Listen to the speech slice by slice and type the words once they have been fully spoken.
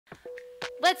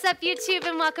What's up, YouTube,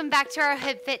 and welcome back to our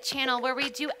Hoodfit channel, where we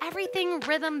do everything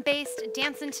rhythm-based,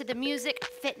 dancing to the music,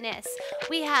 fitness.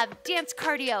 We have dance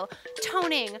cardio,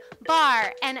 toning,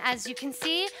 bar, and as you can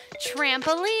see,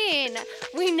 trampoline.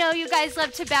 We know you guys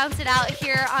love to bounce it out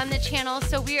here on the channel,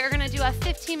 so we are gonna do a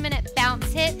 15-minute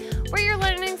bounce hit where you're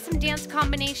learning some dance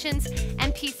combinations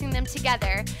and piecing them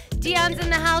together. Dion's in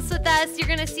the house with us. You're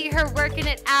gonna see her working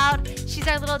it out. She's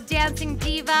our little dancing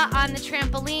diva on the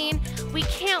trampoline. We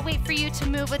can't wait for you to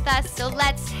move with us, so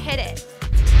let's hit it.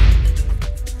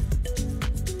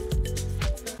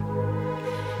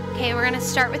 Okay, we're gonna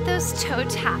start with those toe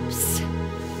taps.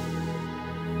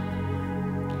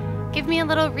 Give me a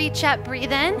little reach up,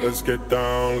 breathe in. Let's get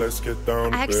down, let's get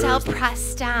down. Exhale,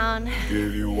 press down.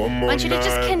 Give you one more I want you to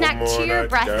just connect to your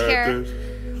breath here.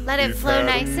 Let it flow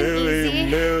nice and easy.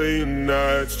 Million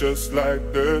nights just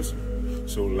like this.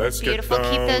 So let's beautiful. Get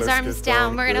down. Keep those arms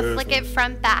down. We're gonna flick it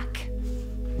front back.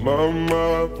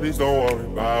 Mama, please don't worry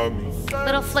about me.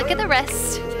 Little flick of the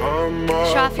wrist. Mama,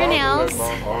 show off your nails.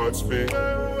 my heart speak.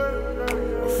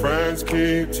 My friends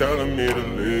keep telling me to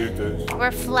leave this.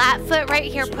 We're flat foot right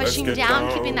here, pushing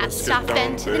down, keeping that soft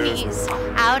bend to the knees.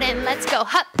 Out and let's go.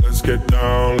 Hup. Let's get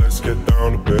down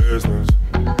to business.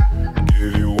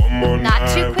 Give you one more Not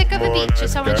too quick of a beat,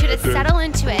 just I want you to settle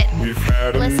into it.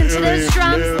 Listen to those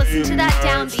drums, listen to that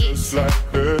downbeat.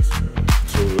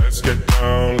 So let's get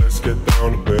down to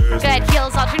business. Good,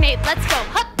 heels alternate, let's go.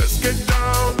 Hup. Let's get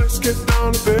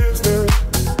down to business.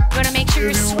 You want to make sure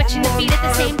you're switching the feet at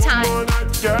the same time.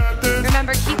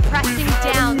 Remember, keep pressing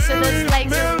down so those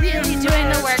legs are really doing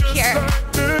the work here.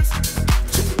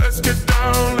 So let's get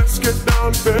down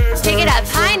to business. Take it up,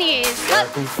 high knees. Hup.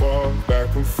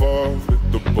 Back and forth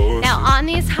with the bush. Now on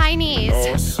these high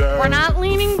knees, we're not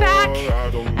leaning back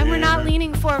and we're not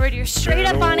leaning forward. You're straight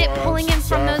up on it, pulling in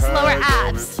from those lower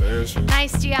abs.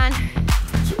 Nice, Dion.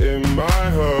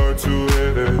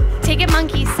 Take it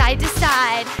monkey, side to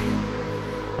side.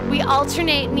 We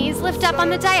alternate, knees lift up on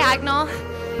the diagonal,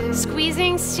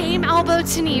 squeezing same elbow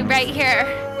to knee right here.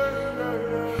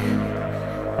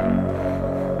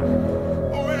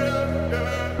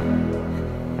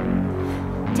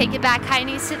 Take it back, high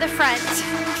knees to the front.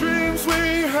 Dreams we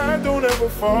had don't ever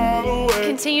fall away.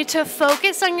 Continue to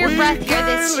focus on your breath here.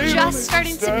 This is just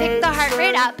starting to pick the heart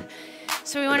rate up.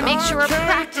 So we want to make sure we're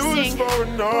practicing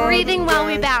breathing while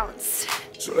we bounce.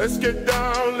 So let's get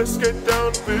down to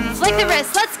business. Flick the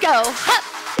wrist, let's go. Hup.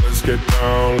 Let's get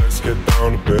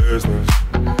down to business.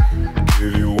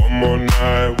 Give you one more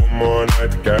night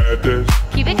to get this.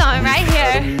 Keep it going right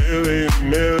here.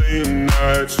 Million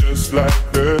nights just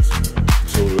like this.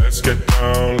 So let's get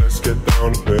down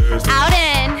to business. Out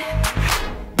in.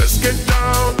 Let's get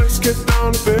down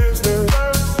to business.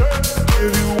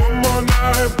 Give you one more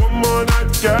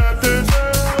night to get this.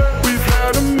 We've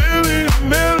had a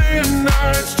million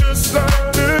nights just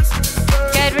like this.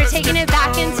 Good, we're taking it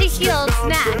back into heels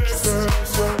next.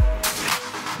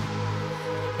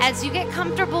 As you get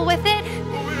comfortable with it,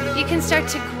 you can start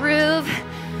to groove,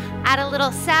 add a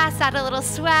little sass, add a little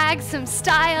swag, some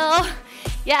style.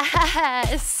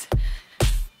 Yes.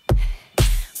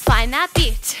 Find that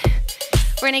beat.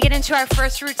 We're gonna get into our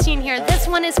first routine here. This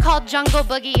one is called Jungle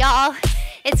Boogie, y'all.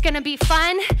 It's gonna be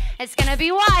fun, it's gonna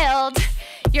be wild.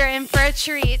 You're in for a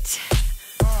treat.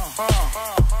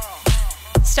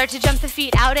 Start to jump the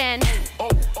feet out in.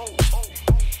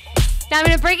 Now I'm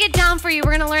gonna break it down for you.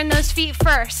 We're gonna learn those feet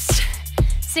first.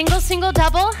 Single, single,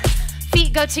 double.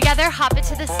 Feet go together, hop it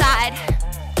to the side.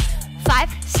 5,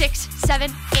 6,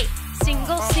 7, 8.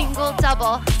 Single, single,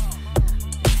 double.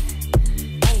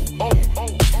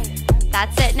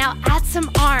 That's it. Now add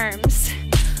some arms.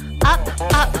 Up,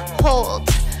 up, hold.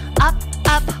 Up,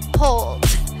 up, hold.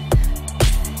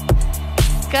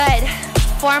 Good.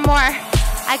 4 more.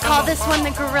 I call this one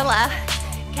the gorilla.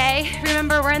 Okay?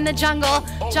 Remember, we're in the jungle.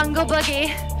 Jungle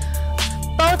boogie.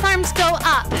 Both arms go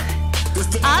up.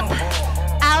 Up,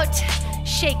 out,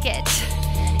 shake it.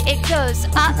 It goes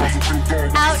up,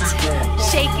 out,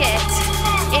 shake it.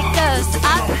 It goes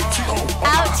up,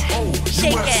 out,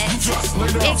 shake it.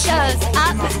 It goes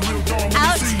up,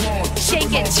 out,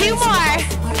 shake it. 2 more.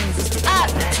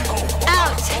 Up,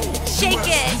 out, shake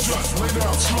it.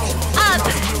 Up,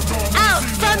 out,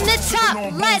 from the top.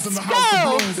 Let's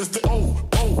go.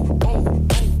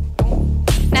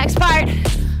 Next part.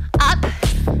 Up,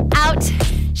 out,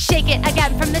 shake it.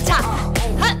 Again from the top.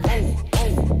 Hup.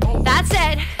 That's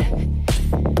it.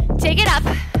 Take it up.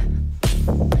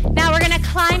 Now we're gonna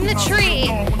climb the tree.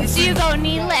 So you go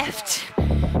knee lift.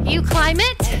 You climb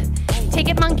it, take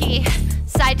it monkey,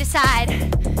 side to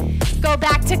side. Go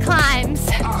back to climbs.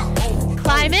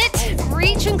 Climb it,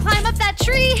 reach and climb up that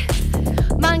tree.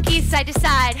 Monkey side to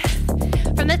side.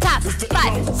 From the top,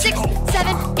 5, 6,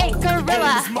 7, 8,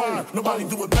 gorilla. Nobody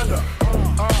do it better.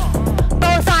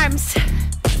 Both arms.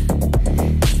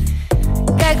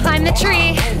 Good, climb the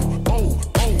tree.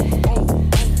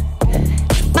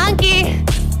 Monkey.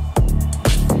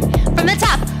 From the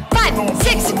top, 5,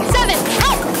 6, 7,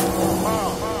 up.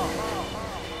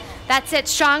 That's it,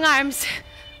 strong arms.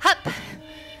 Up.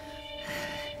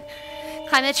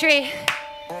 Climb the tree.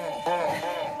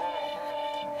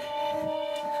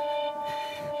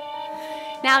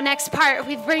 Now next part,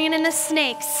 we're bringing in the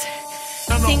snakes.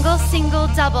 Single, single,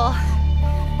 double.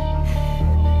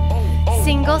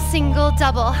 Single, single,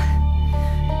 double.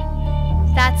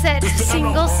 That's it.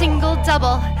 Single, single,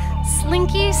 double.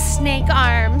 Slinky snake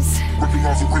arms.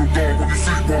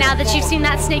 Now that you've seen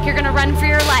that snake, you're gonna run for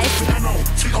your life.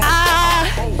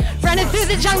 Run it through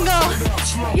the jungle.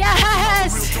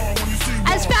 Yes!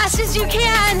 As fast as you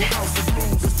can.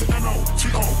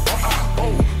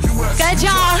 Good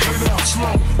job.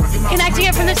 Connecting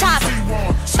it from the top.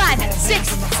 5, 6,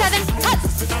 7, up.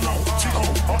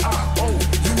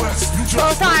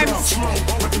 Both arms.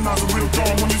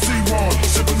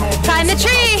 Climb the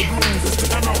tree.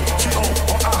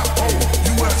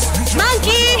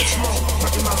 Monkey.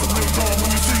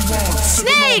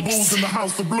 Snakes.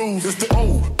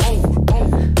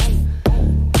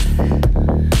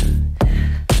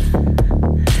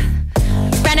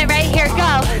 Run it right here,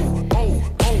 go.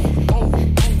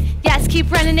 Yes,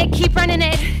 keep running it, keep running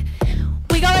it.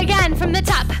 We go again from the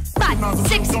top. 5,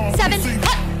 6, 7,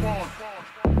 up.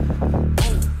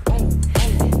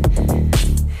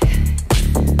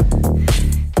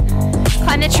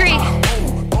 Climb the tree.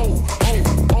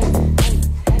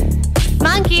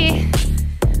 Monkey.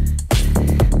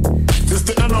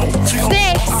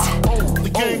 Snakes. The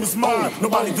game is mine.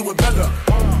 Nobody do it better.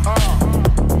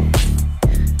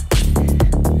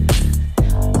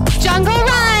 Jungle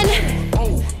run.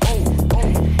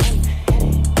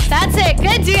 That's it.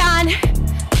 Good, Dion.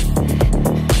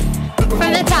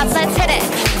 From the top, let's hit it.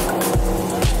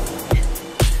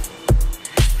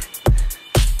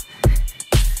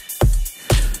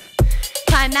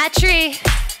 Climb that tree.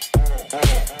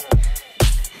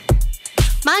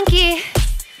 Monkey.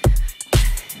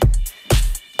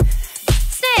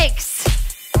 Snakes.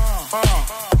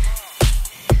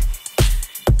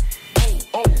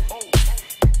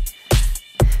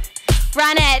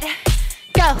 Run it.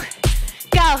 Go.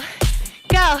 Go.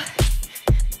 Go.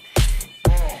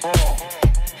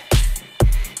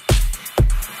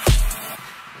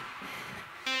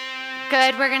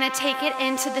 Good. We're going to take it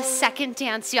into the second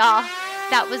dance, y'all.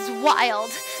 That was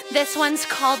wild. This one's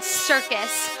called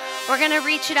circus. We're going to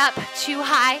reach it up too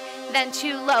high, then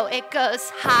too low. It goes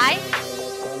high,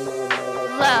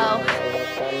 low,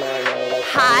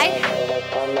 high,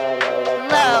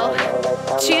 low.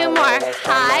 Two more.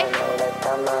 High,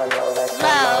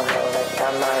 low,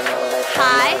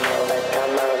 high,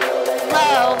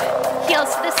 low.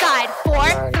 Heels to the side.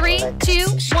 4, 3, 2,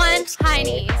 1, high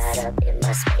knees.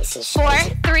 4,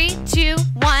 3, 2,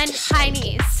 1, high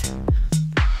knees.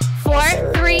 4,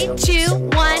 3, 2,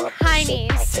 1, high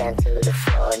knees.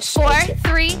 4,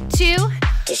 3, 2,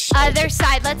 other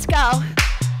side. Let's go.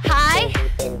 High,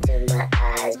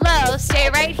 low. Stay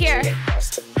right here.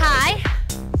 High,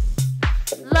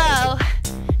 low.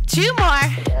 Two more.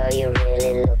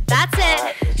 That's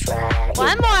it.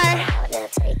 One more.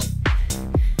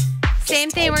 Same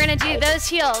thing. We're gonna do those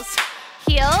heels.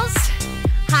 Heels,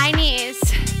 high knees.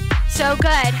 So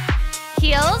good.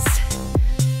 Heels,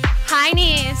 high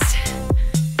knees.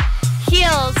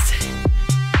 Heels,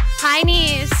 high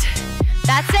knees.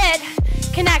 That's it.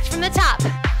 Connect from the top.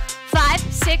 5,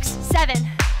 6, 7.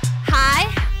 High,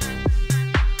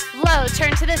 low.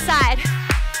 Turn to the side.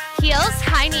 Heels,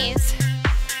 high knees.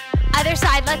 Other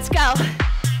side, let's go.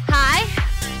 High,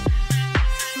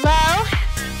 low,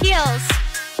 heels.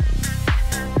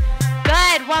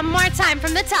 Good, one more time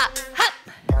from the top. Hup.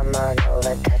 Come on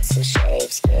over, cut some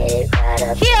shapes, get it right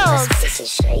up. Heels.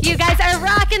 You guys are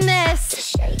rocking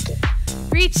this.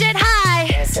 Reach it high.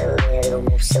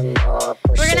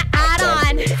 We're gonna add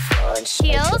on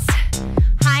heels,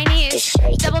 high knees,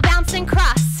 double bounce and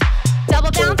cross.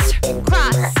 Double bounce,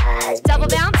 cross. Double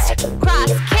bounce,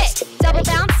 cross, kick. Double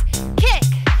bounce, kick.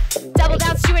 Double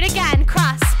bounce, do it again,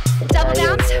 cross. Double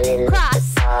bounce,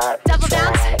 cross. Double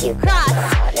bounce,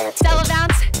 cross. Double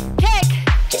bounce, kick.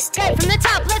 Good, from the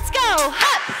top, let's go.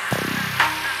 Hop.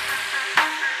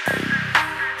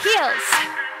 Heels.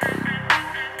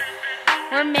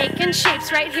 We're making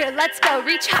shapes right here. Let's go,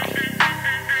 reach high.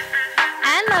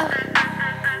 And low.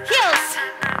 Heels.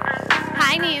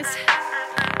 High knees.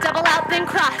 Double out, then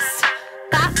cross.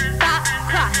 Bop, bop,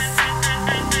 cross.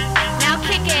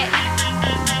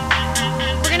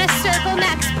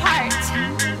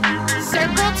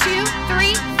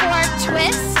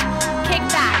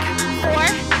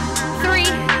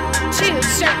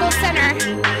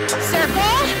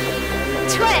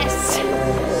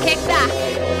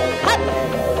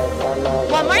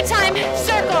 more time,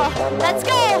 circle, let's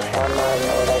go.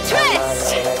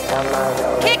 Twist,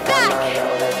 kick back,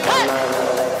 up,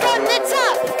 from the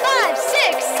top, 5,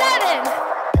 6, 7.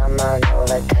 Come on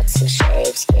over, cut some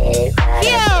shapes, get it right.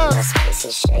 Heels. My space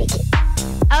and shake it.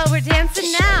 Oh, we're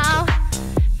dancing now.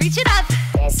 Reach it up.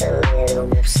 Dance a little,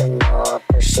 move some more,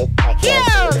 push it back down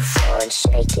to the Heels. floor and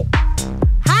shake it.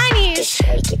 High Just knees,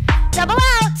 shake it. double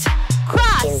out,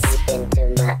 Looking cross. deep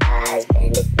into my eyes,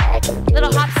 bend it back and do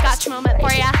Little your hopscotch best to moment for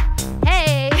break ya.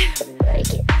 Hey, it,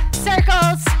 break it.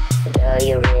 circles, Girl,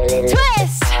 you really look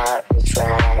twist. the part. Reach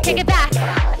right out, Kick you it back. got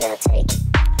my heart, now take it.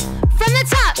 From the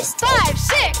top, Just take 5,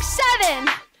 6, 7.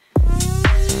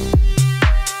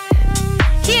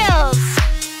 Heels.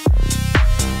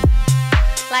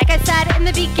 Like I said in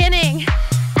the beginning,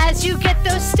 as you get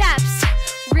those steps,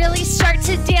 really start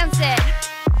to dance it.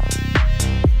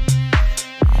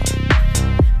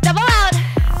 Double out,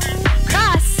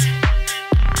 cross.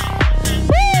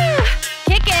 Woo!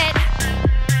 Kick it.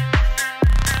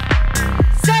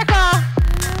 Circle.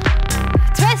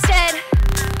 Twist it.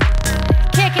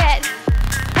 Kick it.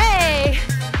 Hey.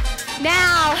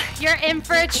 Now you're in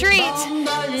for a treat.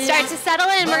 Start to settle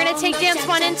in. We're gonna take dance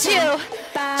 1 and 2.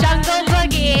 Jungle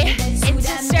boogie into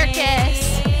circus.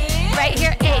 Right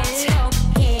here, 8,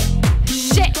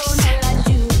 6,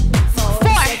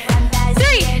 4,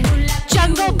 3.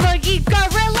 Jungle boogie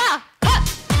gorilla. Up.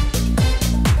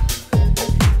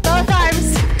 Both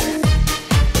arms.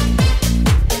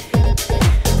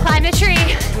 Climb a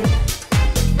tree.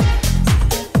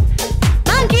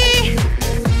 Monkey.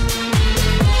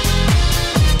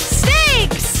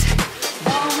 Snakes.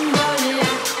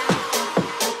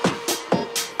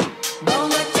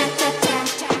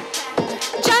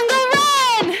 Jungle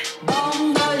run.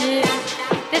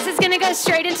 This is gonna go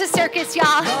straight into circus,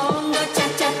 y'all.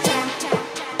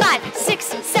 5, 6,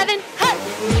 7, hup.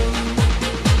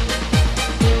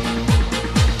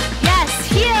 Yes,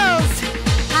 heels,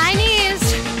 high knees.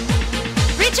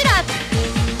 Reach it up.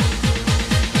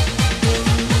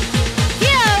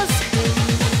 Heels.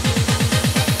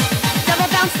 Double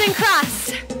bounce then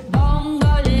cross.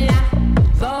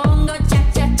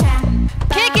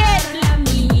 Kick it.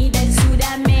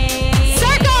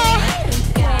 Circle.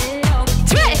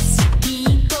 Twist.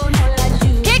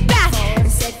 Kick back.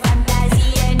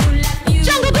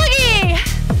 Jungle boogie.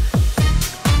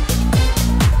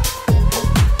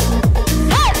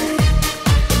 Hup.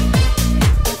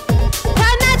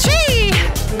 Climb that tree.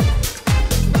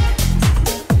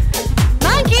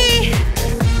 Monkey.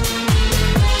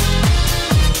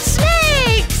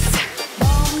 Snakes.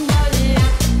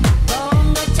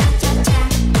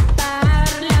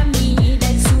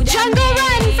 Jungle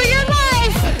run for your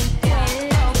life.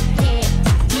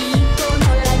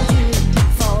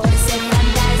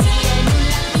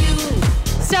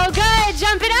 So good,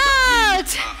 jump it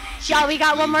out. Y'all, we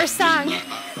got one more song.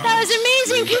 That was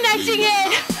amazing connecting it.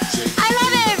 I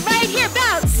love it. Right here,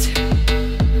 bounce.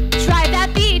 Drive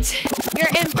that beat. You're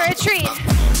in for a treat.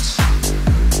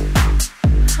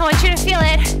 I want you to feel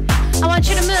it. I want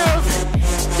you to move.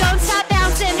 Don't stop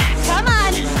bouncing. Come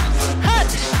on. Hup.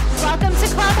 Welcome to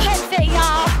Club Hoodfit,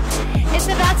 y'all. It's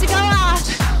about to go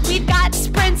off. We've got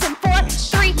sprints in 4,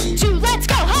 3, 2, let's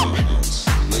go. Hup.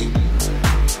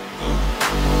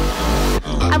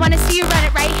 I want to see you run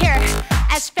it right here.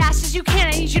 As fast as you can.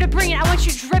 I need you to bring it. I want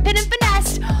you dripping and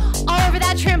finesse all over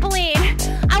that trampoline.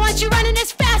 I want you running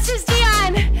as fast as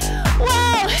Dion.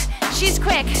 Whoa. She's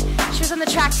quick. She was on the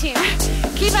track team.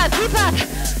 Keep up, keep up.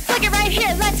 Flick it right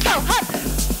here. Let's go. Hup.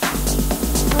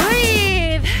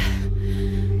 Breathe.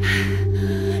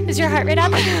 Is your heart rate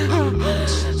up?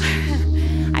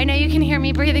 I know you can hear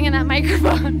me breathing in that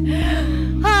microphone.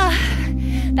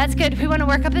 That's good. We want to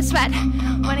work up the sweat.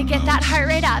 We want to get that heart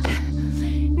rate up.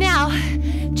 Now,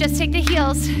 just take the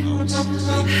heels.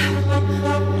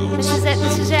 This is it.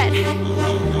 This is it.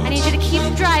 I need you to keep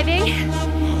driving.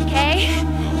 Okay?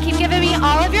 Keep giving me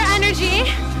all of your energy.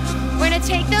 We're going to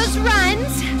take those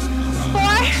runs. 4,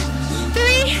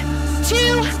 3,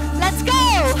 2, let's go.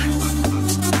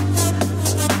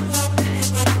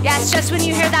 Yes, just when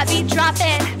you hear that beat drop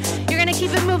in, you're gonna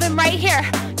keep it moving right here.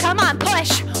 Come on,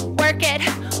 push, work it,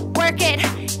 work it.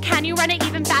 Can you run it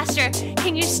even faster?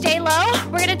 Can you stay low?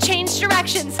 We're gonna change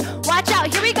directions. Watch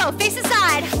out, here we go, face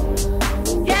aside.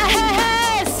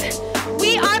 Yes,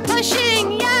 we are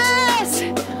pushing, yes.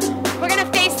 We're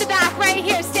gonna face the back right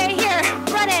here, stay here,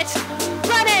 run it,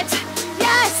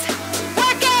 yes.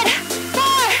 Work it,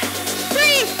 4,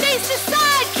 3, face the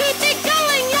side, keep it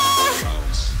going, y'all.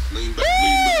 Lean back,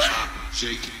 lean back,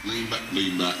 shake it, lean back,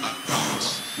 lean back,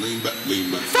 lean back,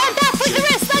 lean back. Front back with the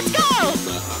wrist, let's go.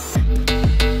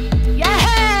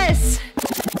 Yes,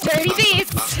 dirty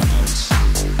beats.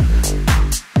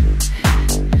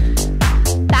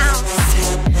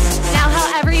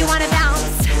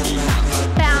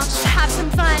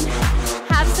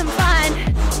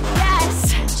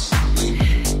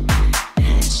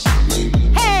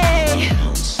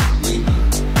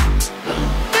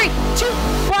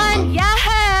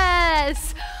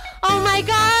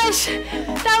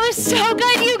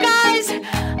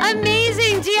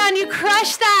 Dion, you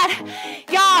crushed that.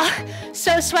 Y'all,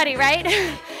 so sweaty, right?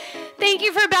 Thank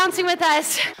you for bouncing with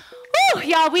us. Woo,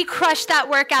 y'all, we crushed that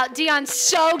workout. Dion,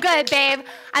 so good, babe.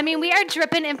 I mean, we are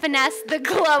dripping in finesse. The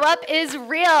glow up is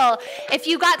real. If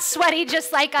you got sweaty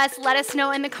just like us, let us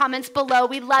know in the comments below.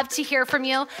 We'd love to hear from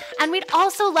you. And we'd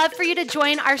also love for you to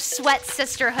join our sweat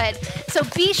sisterhood. So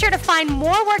be sure to find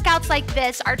more workouts like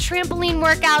this, our trampoline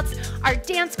workouts, our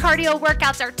dance cardio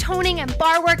workouts, our toning and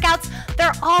bar workouts.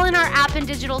 They're all in our app and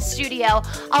digital studio.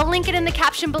 I'll link it in the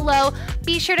caption below.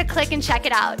 Be sure to click and check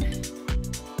it out.